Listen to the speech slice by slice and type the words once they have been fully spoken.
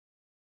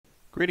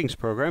Greetings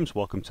programs,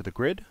 welcome to the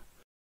grid.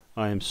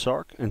 I am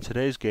Sark and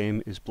today's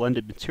game is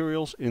Blended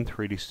Materials in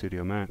 3D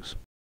Studio Max.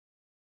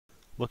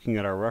 Looking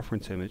at our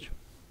reference image,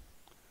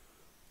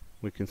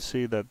 we can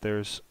see that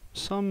there's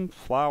some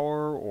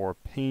flour or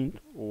paint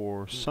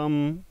or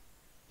some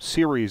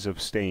series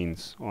of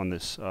stains on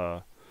this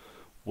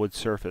wood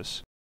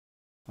surface.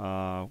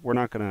 We're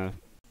not going to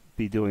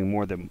be doing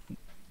more than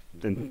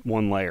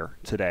one layer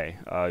today.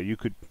 You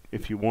could,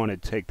 if you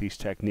wanted, take these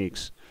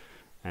techniques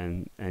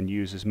and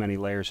use as many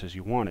layers as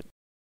you wanted.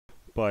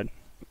 But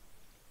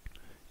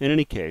in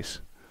any case,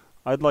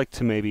 I'd like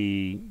to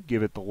maybe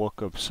give it the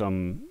look of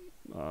some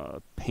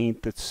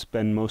paint that's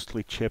been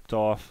mostly chipped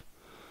off.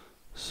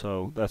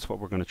 So that's what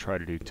we're going to try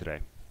to do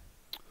today.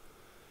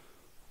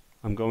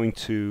 I'm going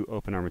to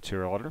open our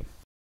material editor,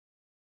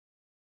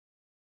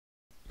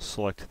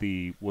 select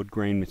the wood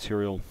grain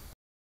material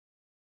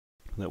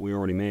that we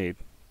already made,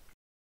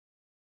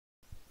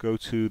 go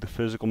to the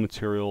physical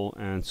material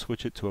and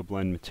switch it to a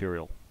blend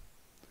material.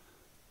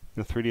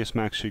 Now 3ds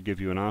Max should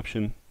give you an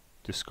option: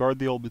 discard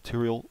the old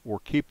material or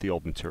keep the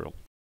old material.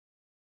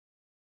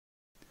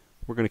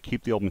 We're going to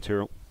keep the old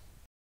material,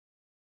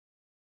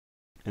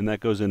 and that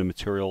goes into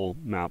material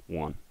map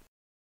 1.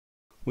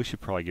 We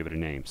should probably give it a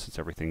name since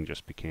everything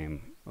just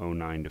became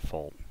 09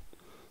 default.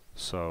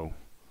 So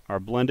our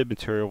blended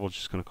material, we're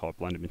just going to call it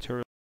blended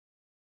material.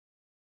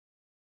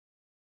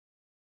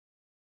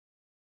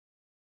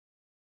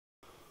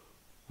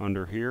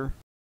 Under here,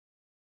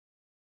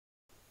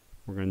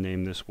 we're going to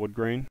name this wood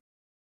grain.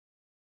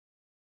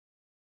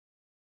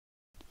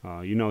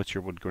 You know it's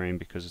your wood grain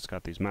because it's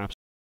got these maps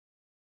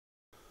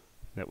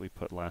that we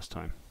put last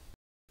time,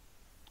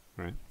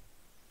 right?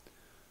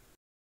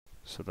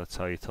 So that's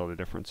how you tell the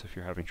difference if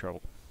you're having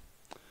trouble.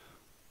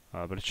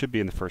 But it should be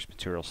in the first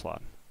material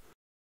slot.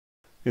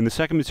 In the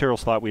second material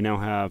slot, we now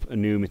have a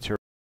new material,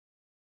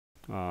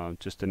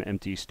 just an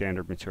empty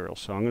standard material.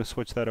 So I'm going to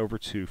switch that over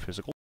to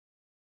physical.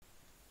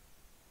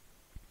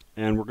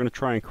 And we're going to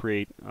try and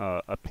create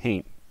a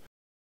paint.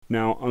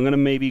 Now I'm going to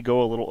maybe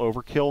go a little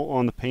overkill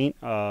on the paint.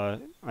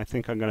 I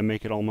think I'm going to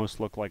make it almost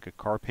look like a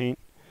car paint,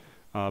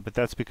 but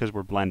that's because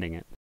we're blending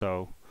it.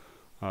 So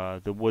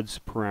the wood's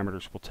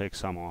parameters will take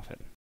some off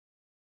it.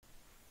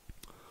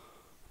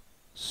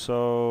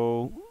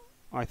 So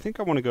I think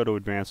I want to go to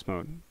advanced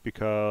mode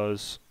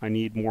because I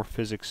need more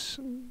physics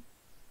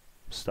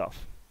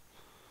stuff.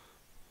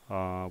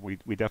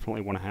 We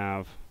definitely want to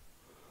have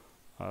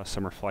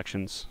some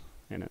reflections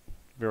in it.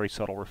 Very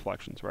subtle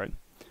reflections, right?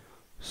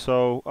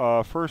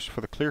 So first for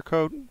the clear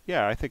coat,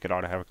 yeah, I think it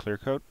ought to have a clear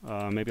coat.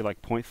 Maybe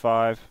like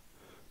 0.5,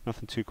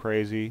 nothing too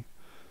crazy.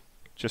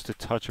 Just a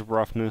touch of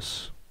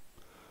roughness.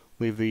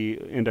 Leave the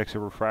index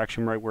of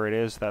refraction right where it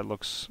is. That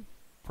looks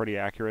pretty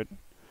accurate.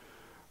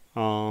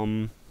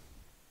 Effect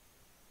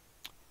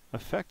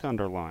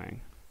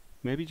underlying,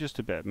 maybe just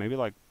a bit, maybe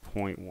like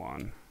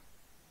 0.1.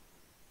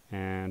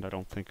 And I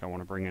don't think I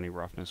want to bring any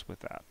roughness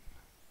with that.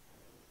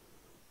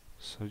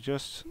 So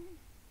just,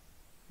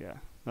 yeah,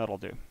 that'll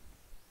do.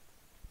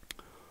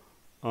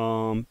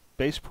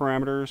 Base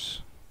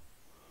parameters,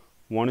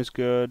 1 is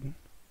good.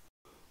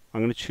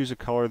 I'm going to choose a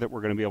color that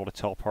we're going to be able to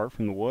tell apart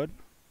from the wood.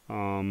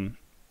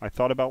 I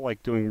thought about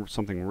like doing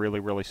something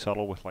really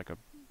subtle with like a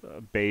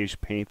beige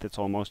paint that's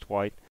almost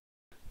white,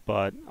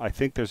 but I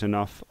think there's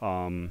enough.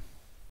 Our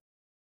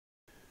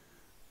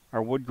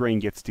wood grain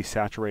gets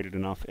desaturated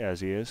enough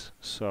as is,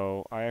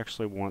 so I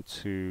actually want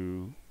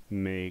to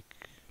make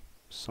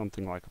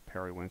something like a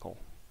periwinkle.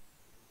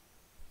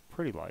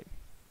 Pretty light.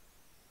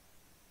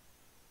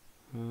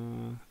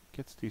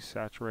 Gets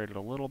desaturated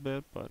a little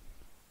bit, but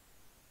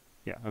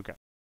yeah, okay.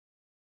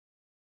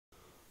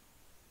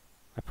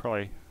 I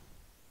probably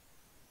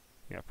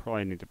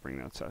need to bring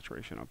that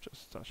saturation up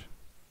just a touch.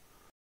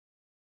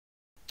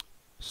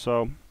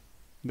 So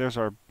there's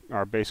our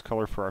base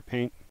color for our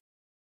paint.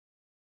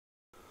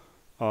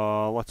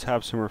 Let's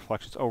have some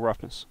reflections. Oh,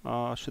 roughness.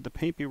 Should the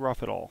paint be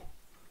rough at all?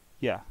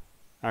 Yeah,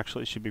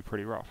 actually it should be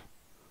pretty rough.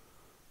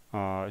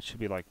 It should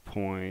be like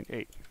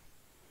 0.8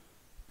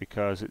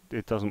 because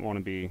it doesn't want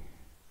to be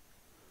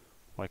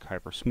like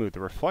hyper smooth. The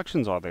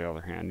reflections, on the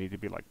other hand, need to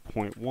be like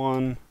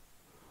 0.1.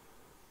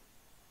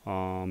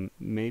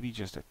 Maybe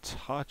just a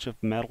touch of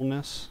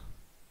metalness,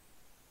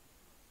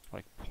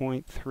 like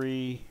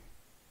 0.3.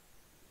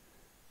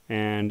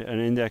 And an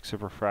index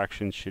of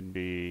refraction should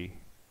be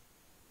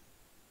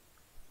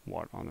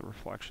what on the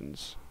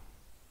reflections?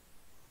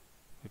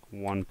 Like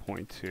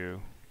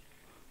 1.2.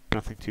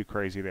 Nothing too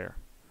crazy there.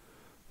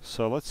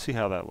 So let's see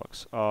how that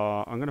looks.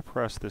 I'm going to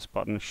press this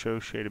button, Show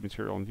Shaded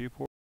Material in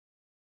Viewport.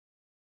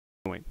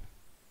 Wait,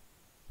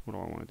 what do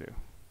I want to do?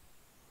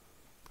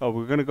 Oh,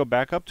 we're going to go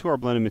back up to our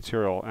blended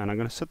material, and I'm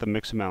going to set the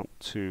mix amount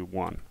to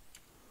 1.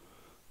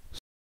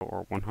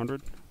 Or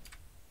 100.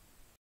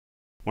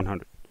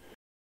 100.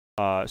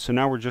 So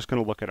now we're just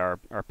going to look at our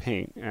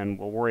paint, and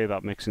we'll worry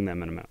about mixing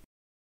them in a minute.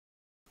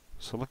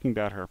 So looking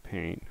back at our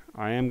paint,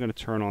 I am going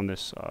to turn on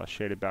this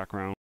shaded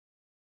background.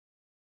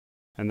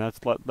 And that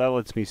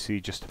lets me see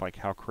just like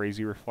how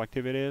crazy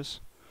reflective it is.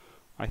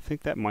 I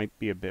think that might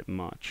be a bit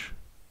much.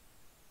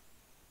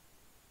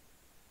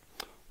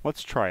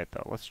 Let's try it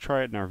though. Let's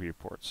try it in our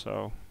viewport.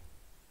 So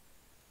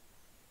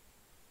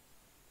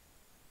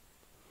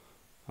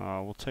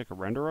we'll take a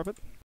render of it.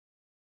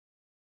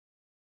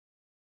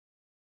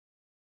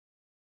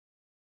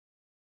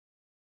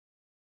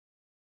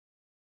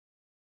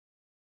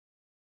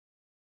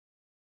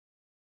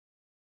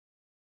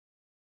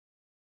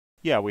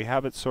 Yeah, we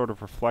have it sort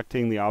of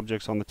reflecting the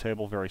objects on the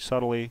table very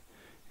subtly.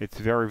 It's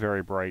very,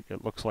 very bright.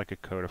 It looks like a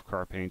coat of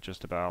car paint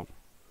just about.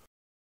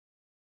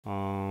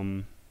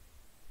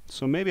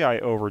 So maybe I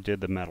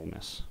overdid the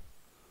metalness.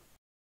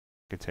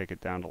 I could take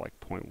it down to like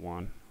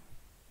 0.1.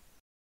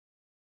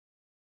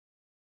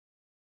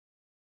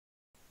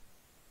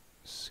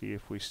 See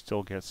if we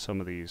still get some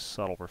of these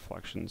subtle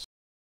reflections.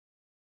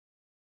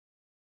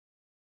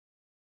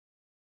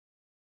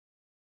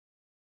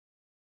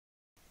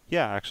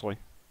 Yeah, actually.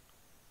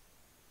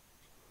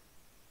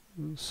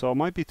 So it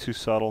might be too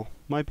subtle.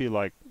 Might be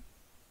like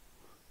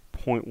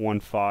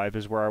 0.15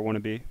 is where I want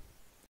to be.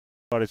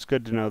 But it's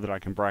good to know that I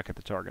can bracket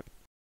the target.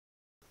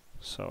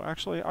 So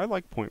actually, I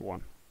like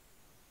 0.1.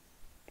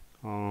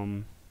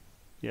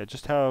 Yeah,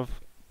 just have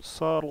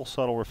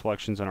subtle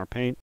reflections in our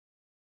paint.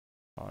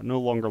 No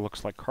longer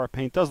looks like car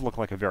paint. Does look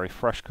like a very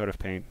fresh coat of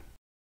paint.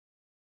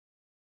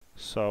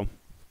 So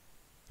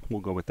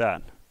we'll go with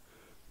that.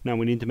 Now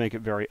we need to make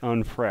it very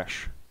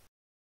unfresh.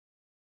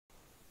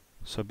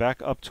 So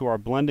back up to our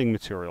blending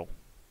material.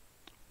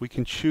 We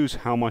can choose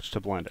how much to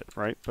blend it,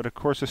 right? But of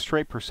course a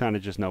straight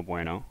percentage is no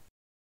bueno,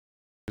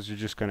 because you're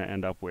just going to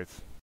end up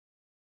with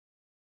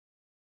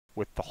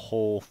the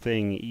whole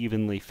thing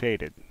evenly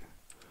faded.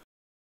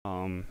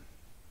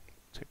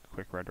 Take a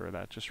quick render of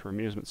that just for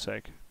amusement's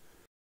sake.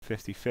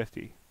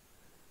 50-50.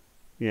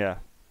 Yeah,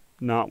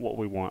 not what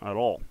we want at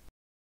all.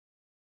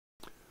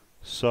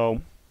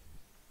 So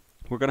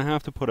we're going to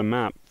have to put a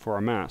map for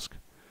our mask.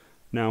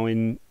 Now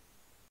in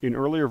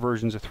earlier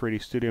versions of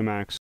 3D Studio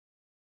Max,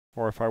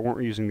 or if I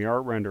weren't using the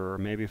art renderer, or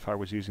maybe if I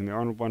was using the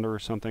Arnold Blender or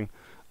something,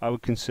 I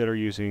would consider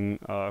using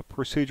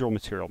procedural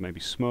material, maybe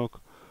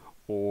smoke,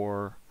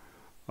 or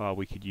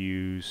we could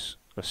use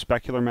a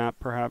specular map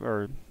perhaps,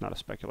 or not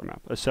a specular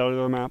map, a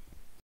cellular map.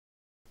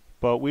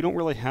 But we don't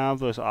really have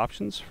those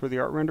options for the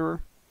art renderer,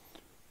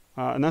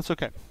 and that's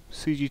okay.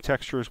 CG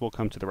Textures will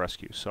come to the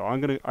rescue. So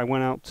I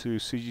went out to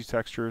CG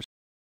Textures,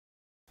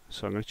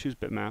 so I'm going to choose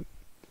Bitmap.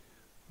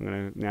 I'm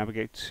going to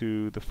navigate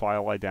to the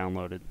file I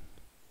downloaded.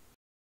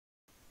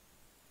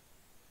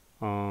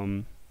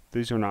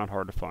 These are not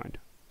hard to find.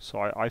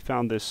 So I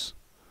found this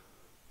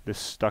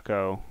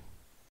stucco.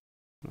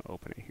 I'll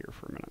open it here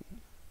for a minute.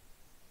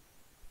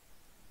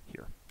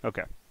 Here.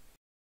 Okay.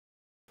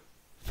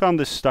 Found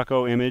this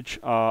stucco image.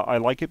 I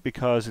like it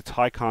because it's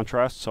high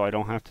contrast, so I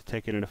don't have to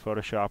take it into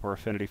Photoshop or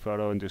Affinity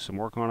Photo and do some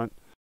work on it.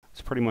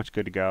 It's pretty much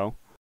good to go.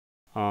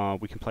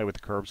 We can play with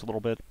the curves a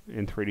little bit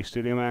in 3D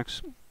Studio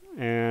Max.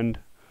 And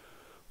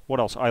what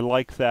else? I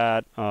like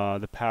that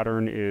the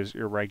pattern is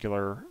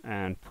irregular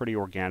and pretty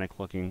organic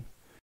looking.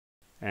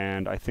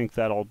 And I think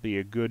that'll be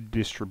a good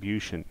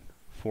distribution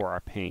for our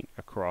paint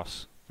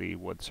across the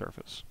wood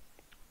surface.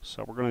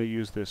 So we're going to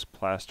use this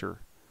plaster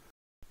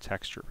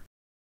texture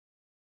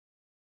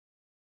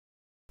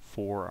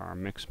for our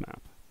mix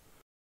map.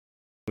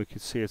 We can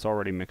see it's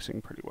already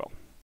mixing pretty well.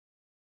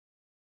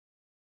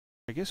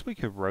 I guess we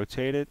could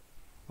rotate it.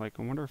 Like,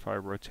 I wonder if I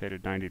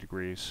rotated 90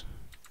 degrees.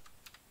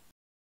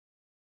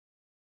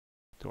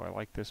 Do I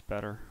like this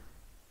better?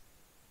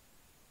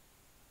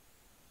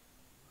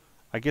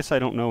 I guess I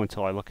don't know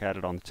until I look at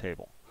it on the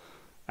table.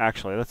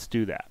 Actually, let's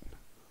do that.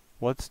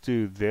 Let's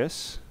do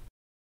this.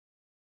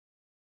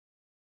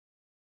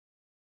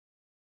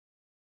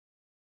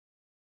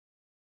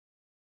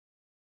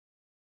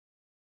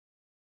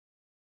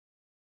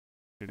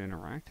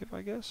 Interactive,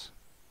 I guess?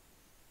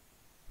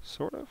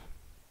 Sort of.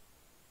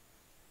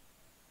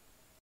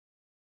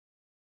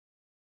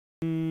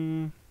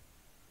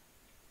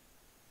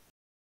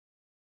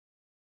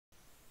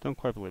 Don't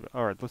quite believe it.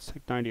 Alright, let's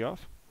take 90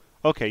 off.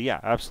 Okay,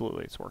 yeah,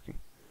 absolutely, it's working.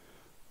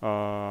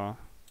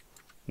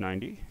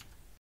 90.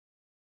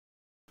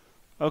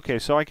 Okay,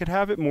 so I could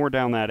have it more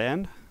down that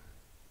end.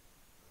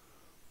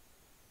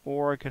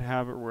 Or I could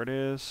have it where it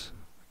is.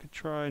 I could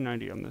try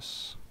 90 on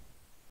this.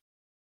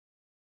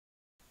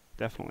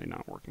 Definitely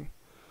not working.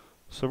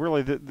 So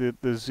really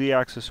the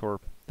z-axis, or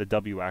the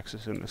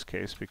w-axis in this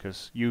case,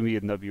 because u, v,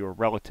 and w are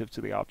relative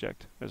to the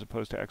object, as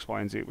opposed to x,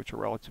 y, and z, which are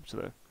relative to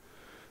the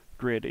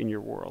grid in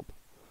your world.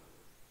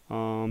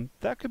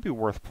 That could be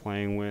worth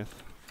playing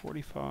with.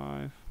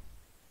 45.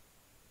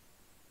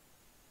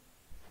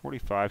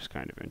 45's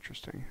kind of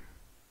interesting.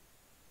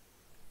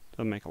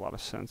 Doesn't make a lot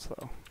of sense,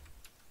 though.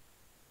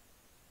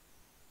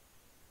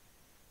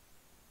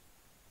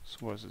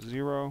 So was it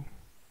 0?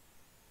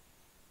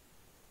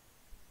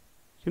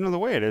 You know, the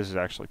way it is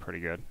actually pretty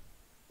good.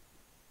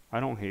 I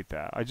don't hate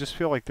that. I just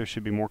feel like there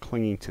should be more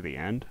clinging to the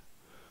end.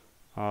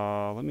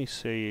 Let me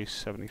say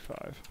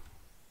 75.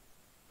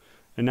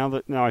 And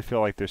now I feel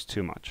like there's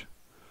too much.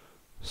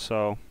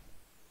 So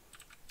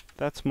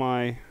that's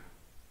my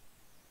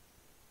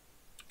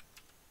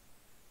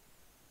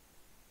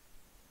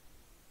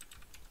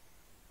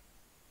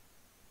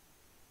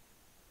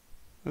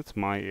That's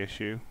my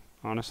issue,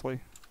 honestly.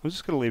 I'm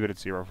just going to leave it at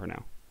 0 for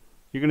now.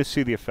 You're going to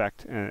see the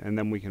effect, and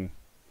then we can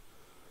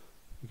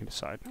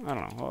decide. I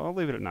don't know. I'll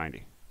leave it at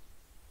 90.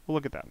 We'll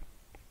look at that.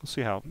 We'll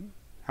see how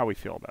we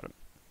feel about it.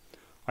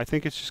 I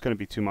think it's just going to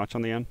be too much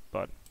on the end,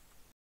 but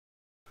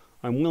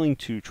I'm willing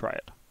to try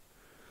it.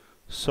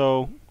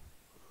 So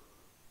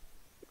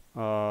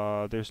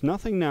there's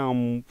nothing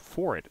now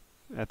for it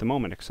at the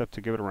moment except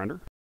to give it a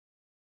render.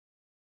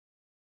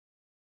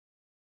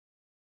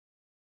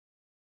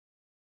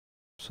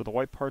 So the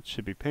white parts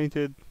should be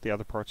painted, the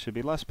other parts should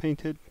be less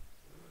painted.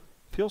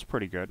 Feels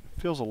pretty good.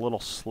 Feels a little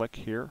slick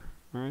here,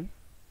 right?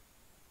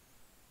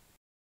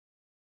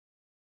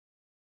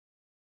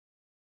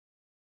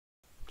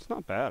 It's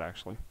not bad,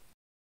 actually.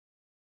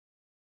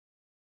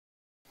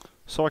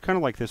 So I kind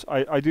of like this.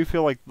 I do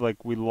feel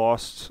like we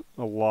lost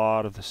a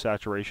lot of the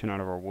saturation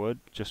out of our wood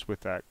just with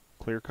that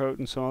clear coat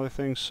and some other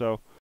things. So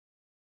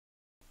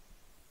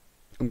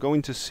I'm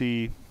going to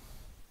see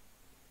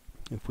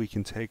if we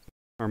can take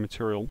our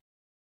material,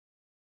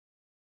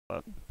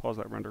 pause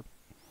that render,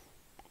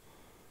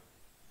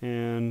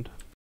 and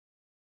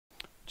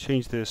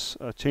change this,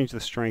 change the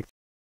strength.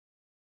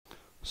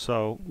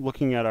 So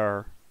looking at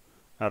our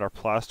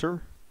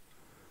plaster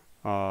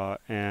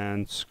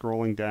and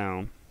scrolling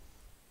down,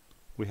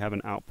 we have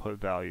an output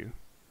value.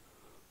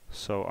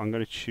 So I'm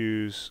going to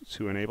choose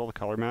to enable the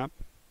color map,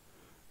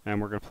 and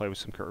we're going to play with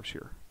some curves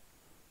here.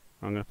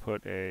 I'm going to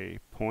put a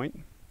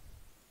point.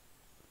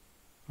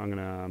 I'm going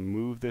to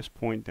move this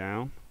point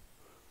down.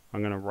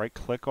 I'm going to right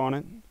click on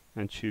it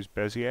and choose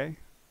Bezier.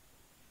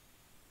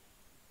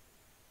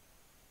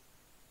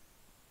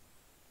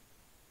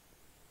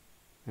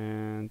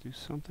 And do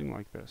something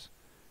like this.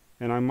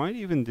 And I might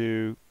even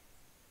do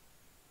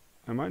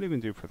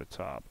for the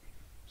top.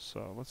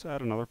 So let's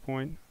add another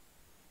point.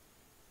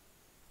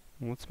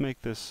 And let's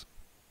make this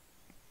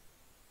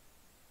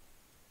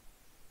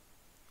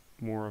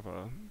more of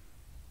a,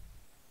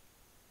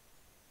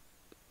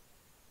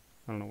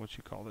 I don't know what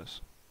you call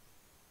this,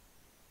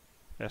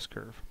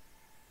 S-curve.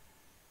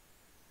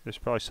 There's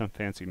probably some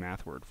fancy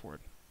math word for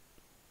it.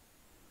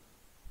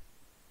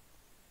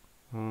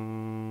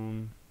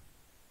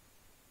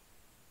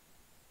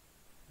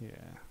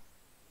 Yeah.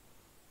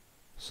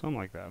 Something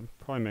like that.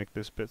 Probably make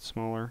this bit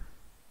smaller.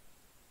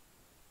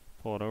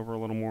 Pull it over a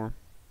little more.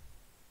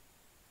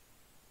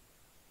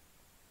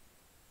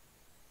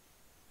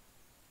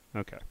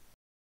 Okay.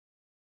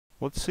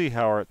 Let's see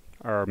how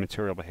our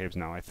material behaves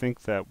now. I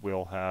think that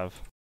we'll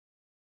have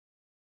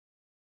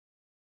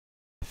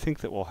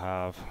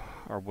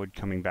our wood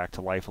coming back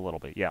to life a little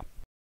bit. Yeah.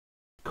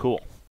 Cool.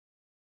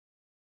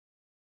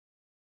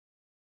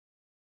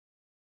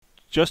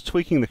 Just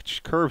tweaking the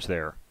curves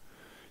there,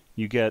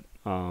 you get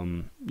a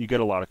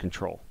lot of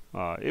control.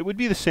 It would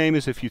be the same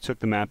as if you took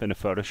the map into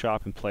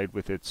Photoshop and played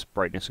with its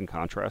brightness and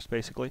contrast,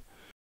 basically,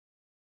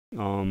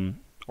 or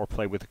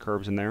played with the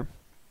curves in there,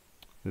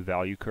 the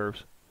value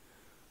curves.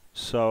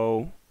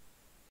 So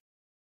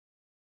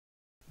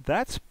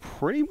that's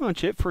pretty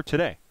much it for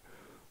today.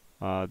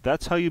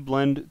 That's how you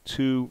blend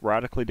two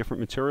radically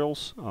different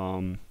materials,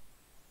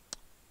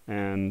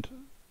 and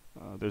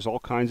there's all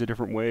kinds of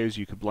different ways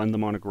you could blend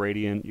them on a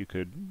gradient. You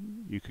could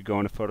go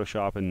into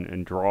Photoshop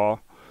and draw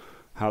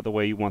the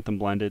way you want them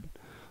blended.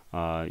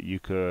 You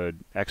could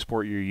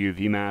export your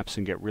UV maps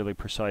and get really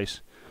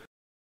precise.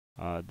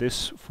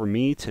 This, for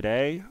me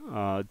today,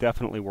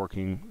 definitely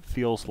working.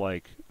 Feels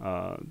like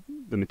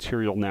the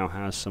material now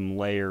has some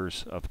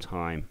layers of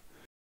time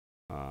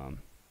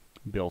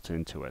built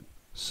into it.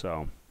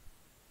 So,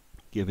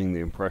 giving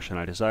the impression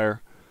I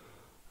desire.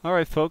 All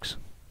right, folks.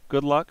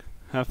 Good luck.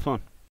 Have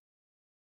fun.